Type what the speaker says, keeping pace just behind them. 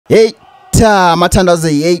Hey,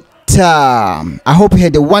 Matandaze, hey. I hope you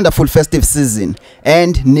had a wonderful festive season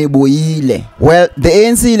and Nebuyile. Well, the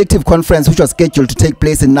ANC Elective Conference, which was scheduled to take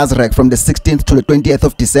place in NASREC from the 16th to the 20th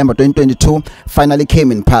of December 2022, finally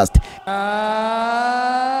came in past.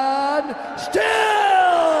 And still,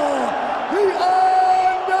 the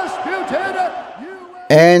undisputed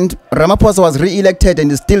And Ramaphosa was re-elected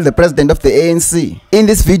and is still the president of the ANC. In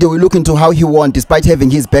this video, we look into how he won despite having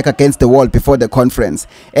his back against the wall before the conference,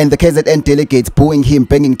 and the KZN delegates booing him,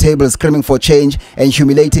 banging tables, screaming for change, and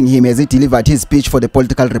humiliating him as he delivered his speech for the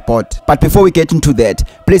political report. But before we get into that,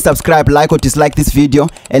 please subscribe, like or dislike this video,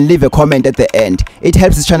 and leave a comment at the end. It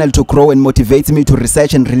helps this channel to grow and motivates me to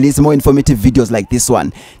research and release more informative videos like this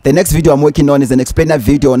one. The next video I'm working on is an explainer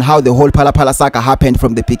video on how the whole Phala-Phala saga happened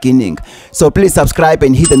from the beginning. So please subscribe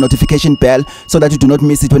and hit the notification bell so that you do not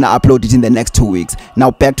miss it when I upload it in the next 2 weeks.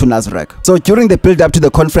 Now back to NASREC. So during the build up to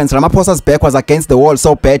the conference, Ramaphosa's back was against the wall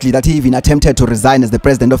so badly that he even attempted to resign as the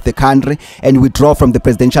president of the country and withdraw from the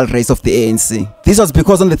presidential race of the ANC. This was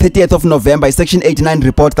because on the 30th of November, a Section 89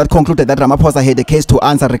 report that concluded that Ramaphosa had a case to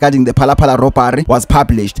answer regarding the Phala-Phala robbery was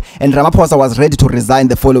published, and Ramaphosa was ready to resign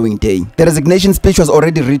the following day. The resignation speech was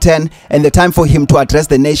already written, and the time for him to address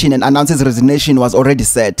the nation and announce his resignation was already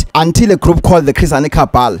set, until a group called the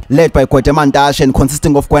Cabal, led by Gwede Mantashe and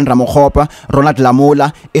consisting of Ramaphosa, Ronald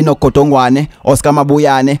Lamola, Gauteng, Oscar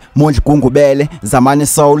Mabuyane, Gungubele, Zamani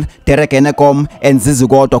Soul, Derek Enekom, and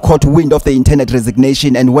Zizugoto caught wind of the intended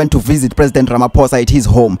resignation and went to visit President Ramaphosa at his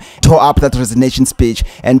home, tore up that resignation speech,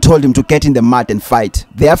 and told him to get in the mud and fight.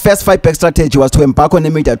 Their first fight-back strategy was to embark on a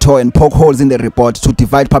media tour and poke holes in the report to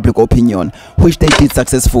divide public opinion, which they did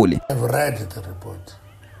successfully. I've read the report.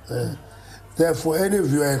 Therefore, any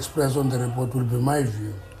view I express on the report will be my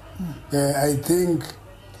view. I think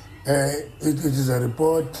it is a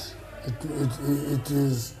report, it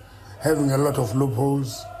is having a lot of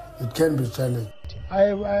loopholes, it can be challenged.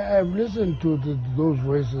 I've listened to those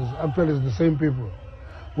voices. Actually, it's the same people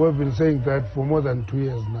who have been saying that for more than 2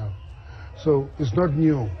 years now. So it's not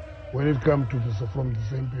new when it comes to this from the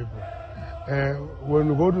same people. When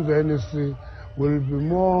we go to the NEC, we'll be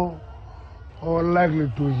more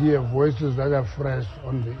likely to hear voices that are fresh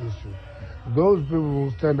on the issue. Those people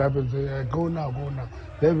who stand up and say, go now,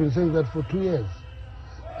 they've been saying that for 2 years.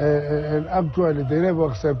 And actually, they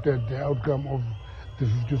never accepted the outcome of the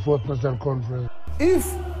 54th National Conference.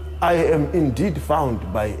 If I am indeed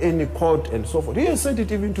found by any court and so forth, he has said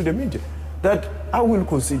it even to the media, that I will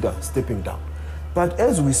consider stepping down. But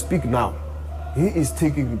as we speak now, he is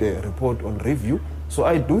taking the report on review. So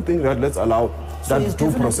I do think that let's allow that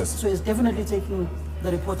due process. So he's definitely taking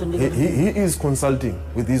the report on he is consulting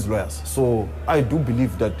with his lawyers. So I do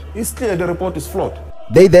believe that it's clear the report is flawed.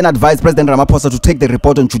 They then advised President Ramaphosa to take the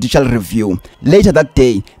report on judicial review. Later that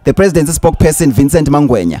day, the presidency spokesperson Vincent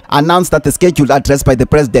Mangwenya announced that the scheduled address by the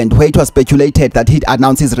president, where it was speculated that he'd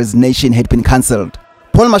announced his resignation, had been cancelled.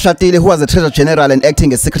 Paul Mashatile, who was the Treasurer General and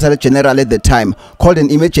acting as Secretary General at the time, called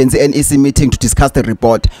an emergency NEC meeting to discuss the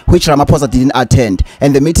report, which Ramaphosa didn't attend,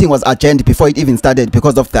 and the meeting was adjourned before it even started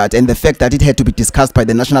because of that and the fact that it had to be discussed by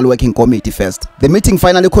the National Working Committee first. The meeting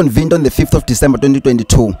finally convened on the 5th of December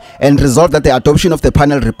 2022 and resolved that the adoption of the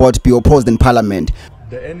panel report be opposed in Parliament.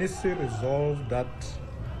 The NEC resolved that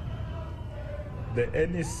the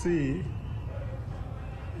NEC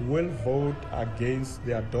will vote against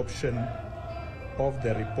the adoption of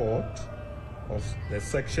the report of the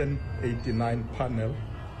Section 89 panel,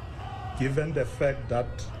 given the fact that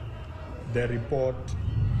the report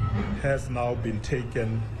has now been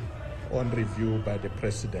taken on review by the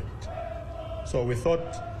President. So we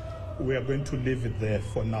thought we are going to leave it there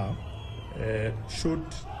for now. Should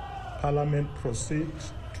Parliament proceed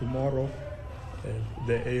tomorrow,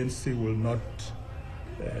 the ANC will not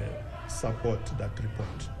support that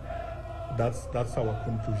report. That's our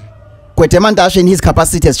conclusion. Gwede Mantashe, in his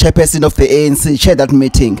capacity as chairperson of the ANC, chaired that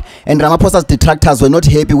meeting, and Ramaphosa's detractors were not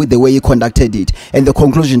happy with the way he conducted it and the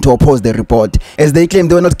conclusion to oppose the report, as they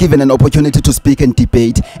claimed they were not given an opportunity to speak and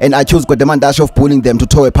debate, and accused Gwede Mantashe of bullying them to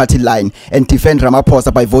toe a party line and defend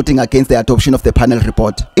Ramaphosa by voting against the adoption of the panel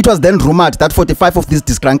report. It was then rumored that 45 of these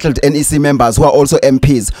disgruntled NEC members, who are also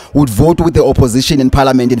MPs, would vote with the opposition in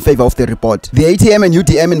Parliament in favor of the report. The ATM and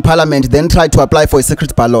UDM in Parliament then tried to apply for a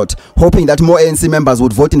secret ballot, hoping that more ANC members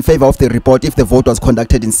would vote in favor of the report if the vote was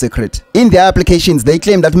conducted in secret. In their applications, they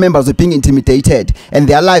claim that members were being intimidated and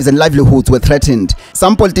their lives and livelihoods were threatened.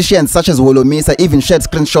 Some politicians, such as Wolomisa, even shared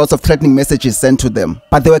screenshots of threatening messages sent to them.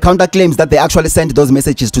 But there were counterclaims that they actually sent those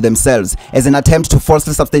messages to themselves as an attempt to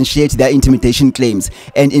falsely substantiate their intimidation claims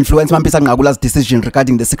and influence Mampisa Ngagula's decision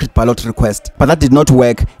regarding the secret ballot request. But that did not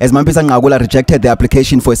work, as Mampisa Ngagula rejected the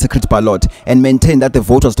application for a secret ballot and maintained that the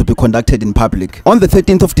vote was to be conducted in public. On the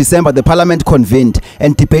 13th of December, the parliament convened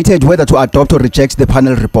and debated whether to adopt or reject the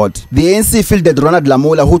panel report. The ANC fielded Ronald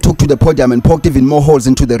Lamola, who took to the podium and poked even more holes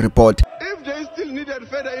into the report. If they still needed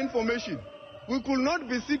further information, we could not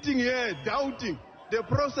be sitting here doubting the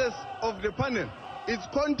process of the panel, its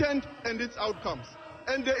content and its outcomes.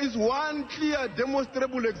 And there is one clear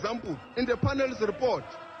demonstrable example in the panel's report.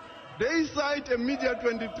 They cite a Media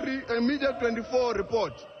 24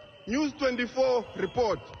 report, News 24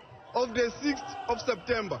 report of the 6th of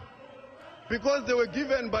September, because they were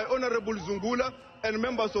given by Honorable Zungula and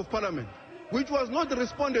members of parliament, which was not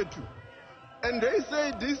responded to. And they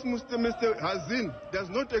say this Mr. Hazin does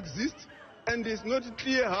not exist and it's not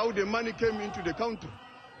clear how the money came into the country.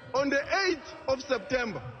 On the 8th of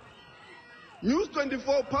September, News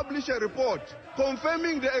 24 published a report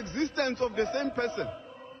confirming the existence of the same person.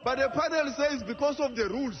 But the panel says because of the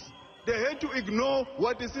rules, they had to ignore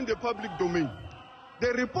what is in the public domain.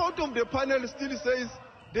 The report of the panel still says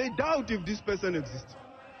they doubt if this person exists.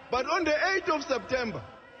 But on the 8th of September,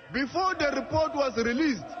 before the report was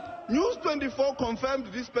released, News 24 confirmed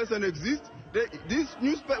this person exists. They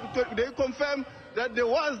confirmed that there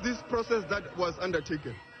was this process that was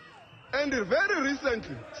undertaken. And very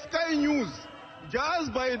recently, Sky News,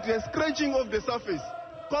 just by the scratching of the surface,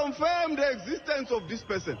 confirmed the existence of this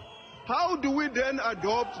person. How do we then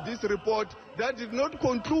adopt this report that did not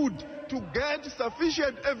conclude to get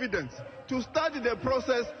sufficient evidence to start the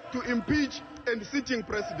process to impeach a sitting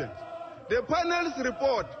president? The panel's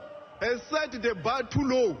report has set the bar too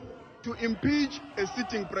low to impeach a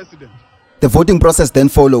sitting president. The voting process then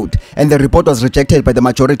followed, and the report was rejected by the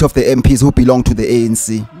majority of the MPs who belong to the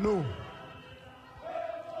ANC. No.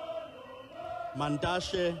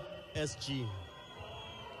 Mantashe SG.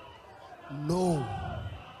 No.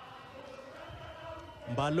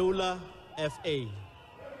 Mbalula FA.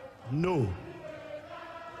 No.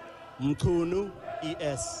 Mkunu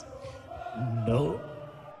ES. No.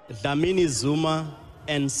 Dlamini Zuma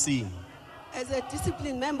NC. As a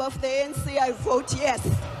disciplined member of the ANC, I vote yes.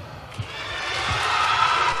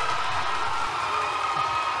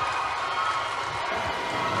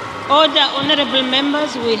 Order, honorable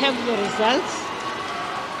members, we have the results.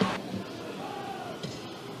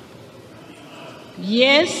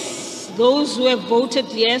 Yes, those who have voted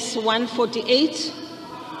yes, 148.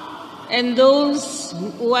 And those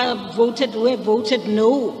who have voted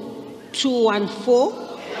no, 214.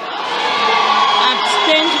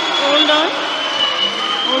 Abstained, hold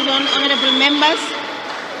on, honorable members.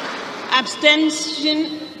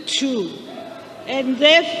 Abstention 2. And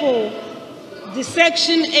therefore, the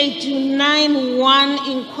Section 891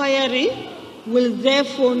 inquiry will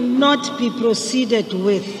therefore not be proceeded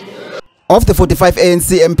with. Of the 45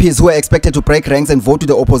 ANC MPs who were expected to break ranks and vote to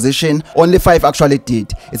the opposition, only 5 actually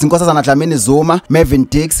did. It's Nkosazana Dlamini Zuma, Mervyn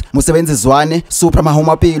Dix, Musebenzi Zwane, Supra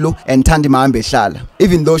Mahumapilu, and Thandi Mahambe-Hlala,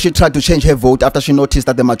 even though she tried to change her vote after she noticed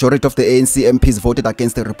that the majority of the ANC MPs voted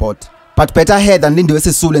against the report. But better her than Lindiwe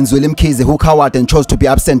Sisulu and Zweli Mkhize, who cowered and chose to be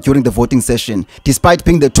absent during the voting session, despite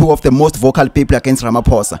being the two of the most vocal people against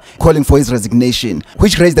Ramaphosa, calling for his resignation,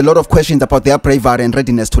 which raised a lot of questions about their bravery and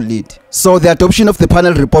readiness to lead. So the adoption of the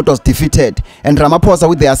panel report was defeated, and Ramaphosa,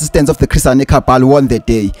 with the assistance of the Chrisane Kabal, won the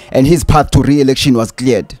day, and his path to re-election was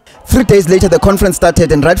cleared. 3 days later, the conference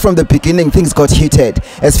started, and right from the beginning, things got heated,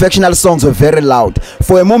 as factional songs were very loud.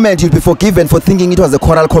 For a moment, you'd be forgiven for thinking it was a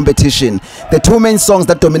choral competition. The 2 main songs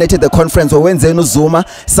that dominated the conference were Wenzenu Zuma,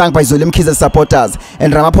 sung by Zweli Mkhize's supporters,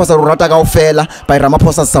 and Ramaphosa Rurata Kaofela by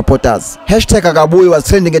Ramaphosa's supporters. #Akabuyi was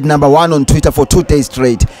trending at #1 on Twitter for 2 days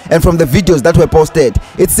straight, and from the videos that were posted,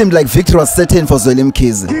 it seemed like victory was certain for Zweli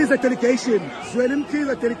Mkhize. Mkhize delegation, Zweli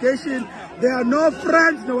Mkhize delegation, there are no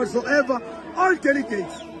friends whatsoever, all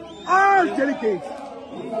delegates. All delegates.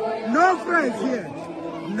 No friends here.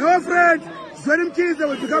 No friends. Zweli Mkhize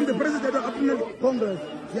will become the president of the Congress.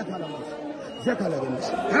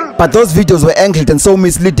 But those videos were angled and so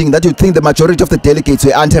misleading that you'd think the majority of the delegates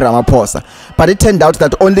were anti-Ramaphosa. But it turned out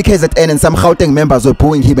that only KZN and some Gauteng members were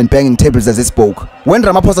booing him and banging tables as he spoke. When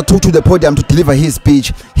Ramaphosa took to the podium to deliver his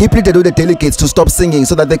speech, he pleaded with the delegates to stop singing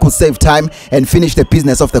so that they could save time and finish the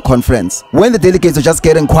business of the conference. When the delegates were just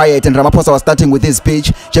getting quiet and Ramaphosa was starting with his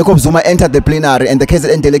speech, Jacob Zuma entered the plenary and the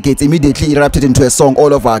KZN delegates immediately erupted into a song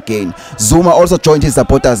all over again. Zuma also joined his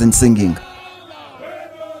supporters in singing.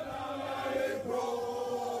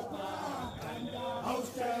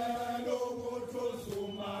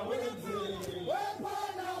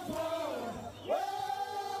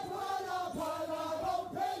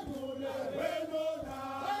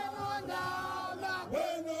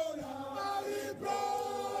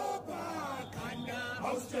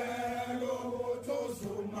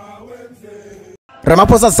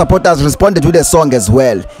 Ramaphosa's supporters responded with a song as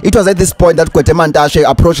well. It was at this point that Mantashe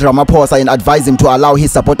approached Ramaphosa and advised him to allow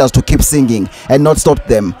his supporters to keep singing and not stop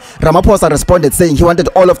them. Ramaphosa responded saying he wanted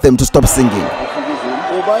all of them to stop singing.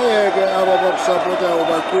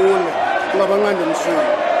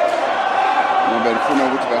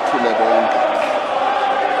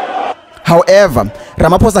 However,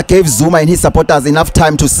 Ramaphosa gave Zuma and his supporters enough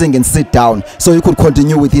time to sing and sit down so he could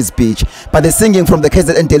continue with his speech. But the singing from the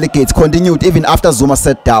KZN delegates continued even after Zuma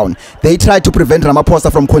sat down. They tried to prevent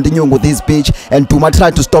Ramaphosa from continuing with his speech and Duma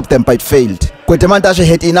tried to stop them but it failed. Gwede Mantashe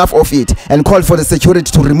had enough of it and called for the security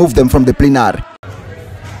to remove them from the plenary.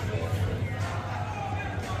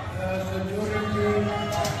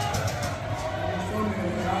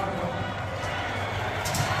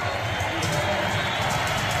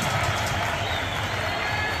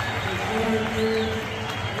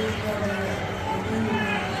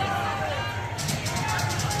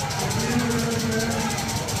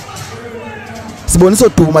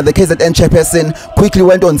 Sibuniso Duma, the KZN chairperson, quickly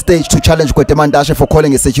went on stage to challenge Gwede Mantashe for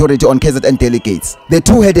calling a security on KZN delegates. The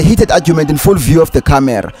two had a heated argument in full view of the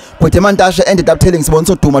camera. Gwede Mantashe ended up telling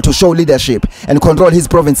Sibuniso Duma to show leadership and control his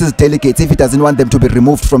province's delegates if he doesn't want them to be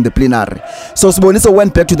removed from the plenary. So Sibuniso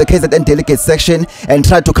went back to the KZN delegates section and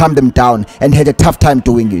tried to calm them down and had a tough time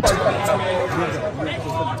doing it.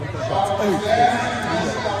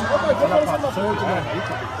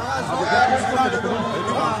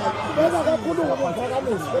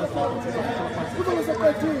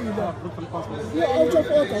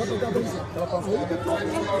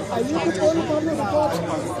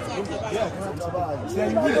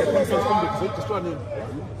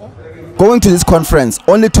 Going to this conference,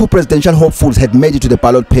 only two presidential hopefuls had made it to the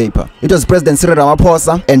ballot paper. It was President Cyril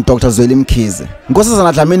Ramaphosa and Dr.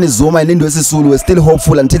 Dlamini Zuma and Lindiwe Sisulu were still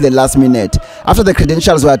hopeful until the last minute. After the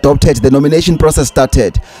credentials were adopted, the nomination process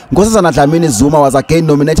started. Dlamini Zuma was again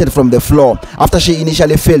nominated from the floor after she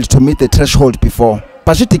initially failed to meet the threshold before.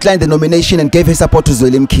 But she declined the nomination and gave her support to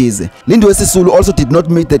Lindiwe Sisulu also did not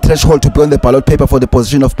meet the threshold to be on the ballot paper for the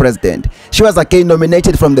position of president. She was again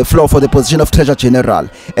nominated from the floor for the position of treasurer general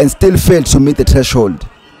and still failed to meet the threshold.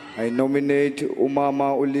 I nominate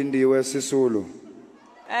Umama Lindiwe Sisulu.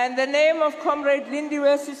 And the name of Comrade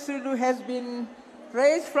Lindiwe Sisulu has been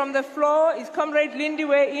raised from the floor. Is Comrade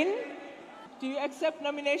Lindiwe in? Do you accept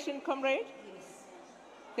nomination, Comrade? Yes.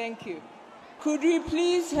 Thank you. Could we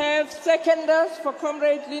please have seconders for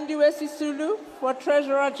Comrade Lindiwe Sisulu for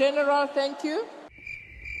Treasurer General? Thank you.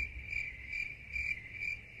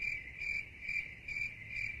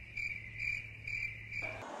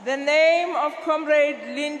 The name of Comrade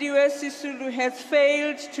Lindiwe Sisulu has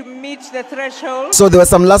failed to meet the threshold. So there was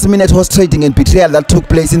some last-minute horse trading and betrayal that took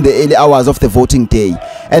place in the early hours of the voting day.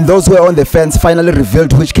 And those who were on the fence finally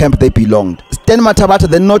revealed which camp they belonged. Stan Mathabata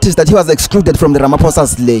then noticed that he was excluded from the Ramaphosa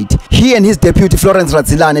slate. He and his deputy Florence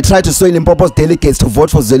Ratzilane tried to sway Limpopo's delegates to vote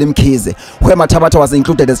for Mkhize, where Mathabata was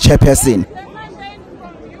included as chairperson.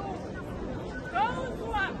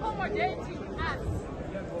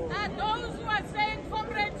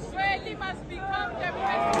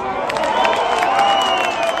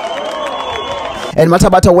 And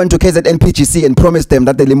Mathabata went to KZN PGC and promised them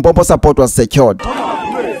that the Limpopo support was secured.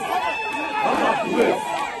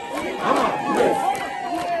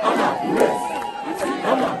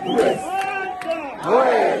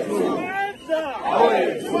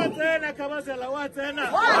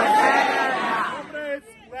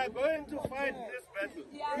 We are going to fight this battle.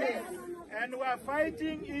 Yes. And we are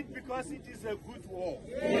fighting it because it is a good war.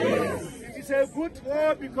 Yes. It is a good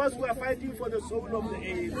war because we are fighting for the soul of the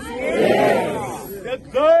ANC. Yes. The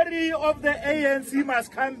glory of the ANC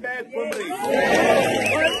must come back, comrades.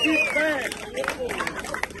 Yes. Want it back.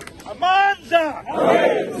 Amandla!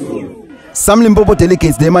 Some Limpopo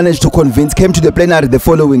delegates they managed to convince came to the plenary the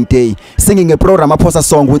following day, singing a pro-Ramaphosa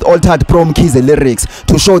song with altered pro-Mkhize lyrics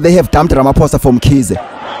to show they have dumped Ramaphosa for Mkhize.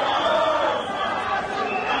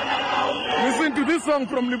 Listen to this song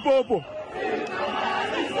from Limpopo.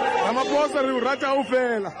 Ramaphosa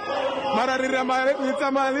Re-elected. Mara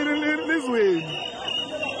this way.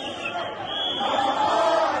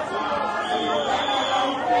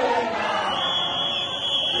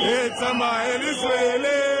 It's a mile this way.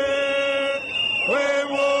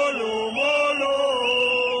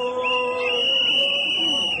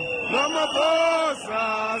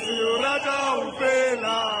 Ramaphosa Re-elected.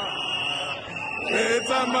 It's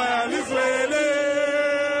a mile this way.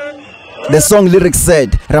 The song lyrics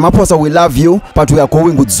said, Ramaphosa, we love you, but we are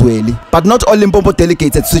going with Zweli. But not all Limpopo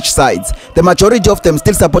delegates had switched sides. The majority of them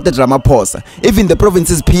still supported Ramaphosa. Even the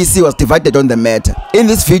province's PC was divided on the matter. In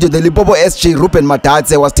this video, the Limpopo SG Ruben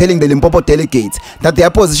Mantashe was telling the Limpopo delegates that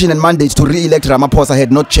their position and mandate to re-elect Ramaphosa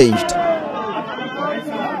had not changed.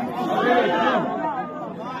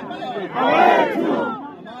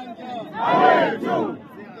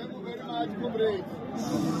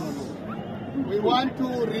 We want to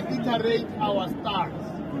reiterate our stance,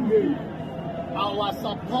 our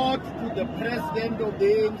support to the president of the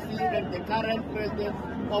ANC and the current president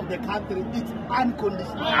of the country. It's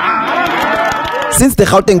unconditional. Since the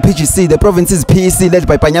Gauteng PGC, the province's PEC led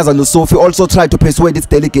by Panyaza Lusofi also tried to persuade its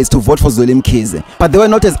delegates to vote for Zweli Mkhize, but they were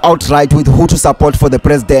not as outright with who to support for the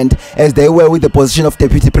president as they were with the position of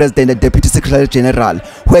Deputy President and Deputy Secretary General,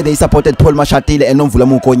 where they supported Paul Mashatile and Nomvula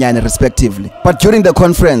Mukonyane respectively. But during the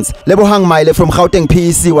conference, Lebohang Maile from Gauteng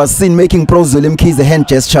PEC was seen making pro-Zweli Mkhize hand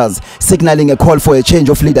gestures, signaling a call for a change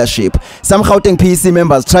of leadership. Some Gauteng PEC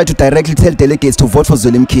members tried to directly tell delegates to vote for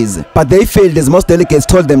Zweli Mkhize, but they failed as most delegates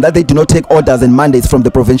told them that they do not take orders and mandates from the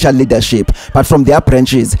provincial leadership, but from their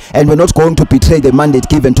branches, and were not going to betray the mandate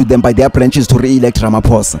given to them by their branches to re-elect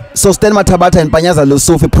Ramaphosa. So Stan Matabata and Panyaza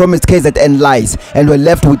Lusofi promised KZN lies and were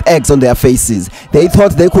left with eggs on their faces. They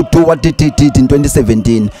thought they could do what they did in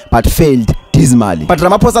 2017, but failed dismally. But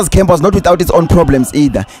Ramaphosa's camp was not without its own problems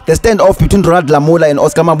either. The standoff between Ronald Lamola and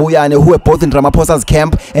Mabuyane, who were both in Ramaphosa's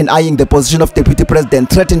camp and eyeing the position of deputy president,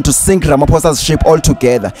 threatened to sink Ramaphosa's ship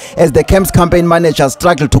altogether, as the camp's campaign manager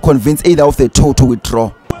struggled to convince either of the two to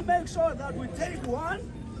withdraw. We'll make sure that we take one,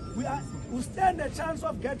 we stand a chance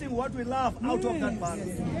of getting what we love out of that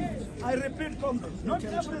battle. I repeat, comrades, not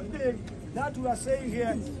everything that we are saying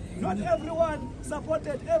here, not everyone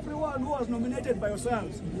supported everyone who was nominated by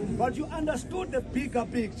yourselves, but you understood the bigger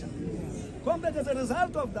picture. Comrades, as a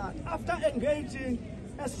result of that, after engaging,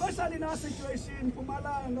 especially in our situation,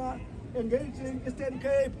 Mpumalanga, engaging Eastern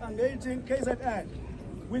Cape, engaging KZN,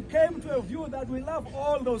 we came to a view that we love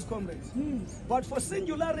all those comrades. But for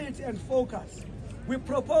singularity and focus, we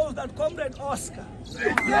propose that Comrade Oscar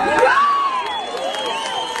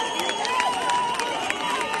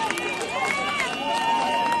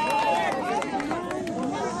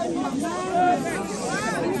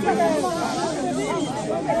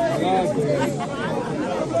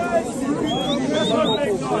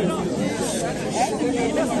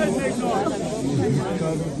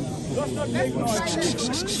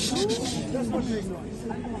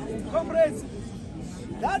Comrades,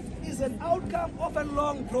 that is an outcome of a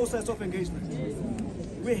long process of engagement.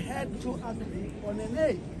 We had to agree on a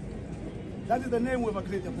name. That is the name we've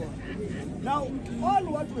agreed upon. Now, all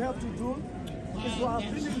what we have to do is to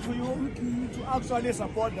appealing to you to actually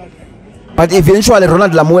support that name. But eventually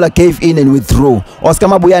Ronald Lamola gave in and withdrew. Oscar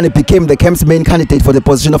Mabuyane became the camp's main candidate for the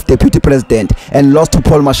position of deputy president and lost to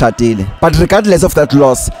Paul Mashatile. But regardless of that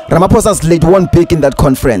loss, Ramaphosa's lead won big in that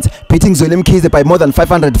conference, beating Zweli Mkhize by more than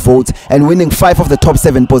 500 votes and winning 5 of the top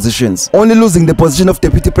 7 positions, only losing the position of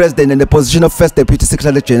deputy president and the position of first deputy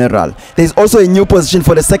secretary general. There is also a new position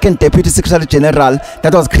for the second deputy secretary general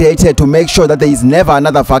that was created to make sure that there is never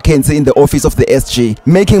another vacancy in the office of the SG,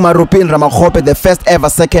 making Marupin Ramakhope the first ever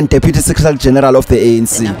second deputy secretary general of the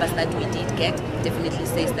ANC. The numbers that we did get definitely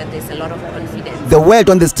says that there's a lot of confidence. The word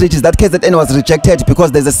on the street is that KZN was rejected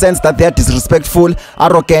because there's a sense that they are disrespectful,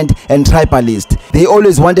 arrogant and tribalist. They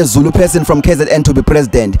always want a Zulu person from KZN to be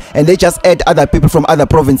president, and they just add other people from other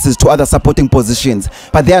provinces to other supporting positions,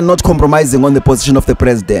 but they are not compromising on the position of the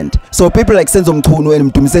president. So people like Senzo Mchunu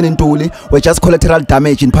and Mtumiseni Ntuli were just collateral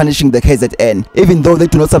damage in punishing the KZN, even though they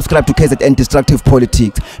do not subscribe to KZN destructive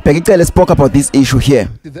politics. Pekitele spoke about this issue here.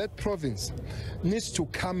 That province needs to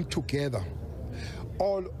come together.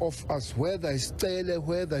 All of us, whether it's Tele,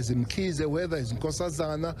 whether it's Mkhize, whether it's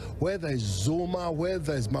Nkosazana, whether it's Zuma,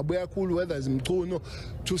 whether it's Mabuyane, whether it's Mchunu,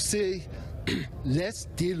 to say let's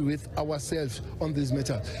deal with ourselves on this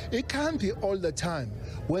matter. It can't be all the time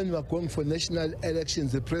when we are going for national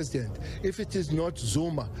elections, the president, if it is not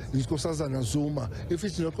Zuma, it's Nkosazana Zuma. If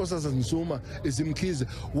it's not Nkosazana Zuma, it's Mkhize.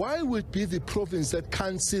 Why would it be the province that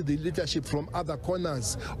can't see the leadership from other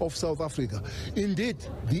corners of South Africa? Indeed,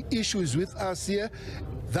 the issue is with us here.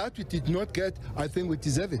 That we did not get, I think we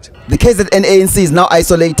deserve it. The KZN ANC is now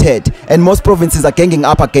isolated and most provinces are ganging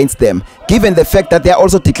up against them. Given the fact that they are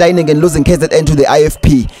also declining and losing KZN to the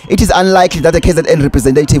IFP, it is unlikely that the KZN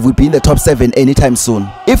representative will be in the top 7 anytime soon.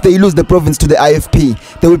 If they lose the province to the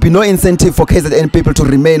IFP, there will be no incentive for KZN people to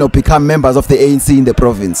remain or become members of the ANC in the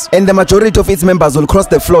province. And the majority of its members will cross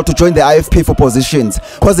the floor to join the IFP for positions,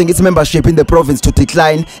 causing its membership in the province to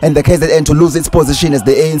decline and the KZN to lose its position as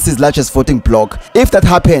the ANC's largest voting bloc. If that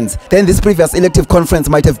happens, then this previous elective conference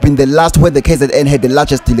might have been the last where the KZN had the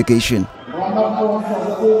largest delegation.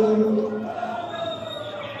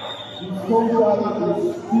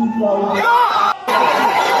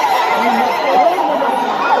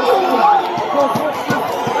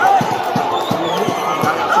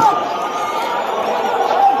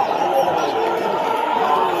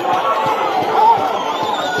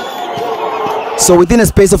 So within a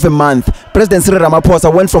space of a month, President Cyril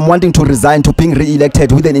Ramaphosa went from wanting to resign to being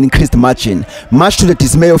re-elected with an increased margin, much to the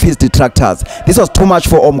dismay of his detractors. This was too much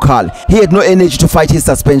for Omkhal. He had no energy to fight his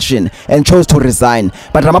suspension and chose to resign.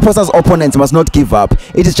 But Ramaphosa's opponents must not give up.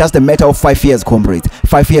 It is just a matter of 5 years, comrades.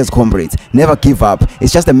 5 years, comrades. Never give up.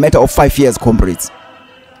 It's just a matter of 5 years, comrades.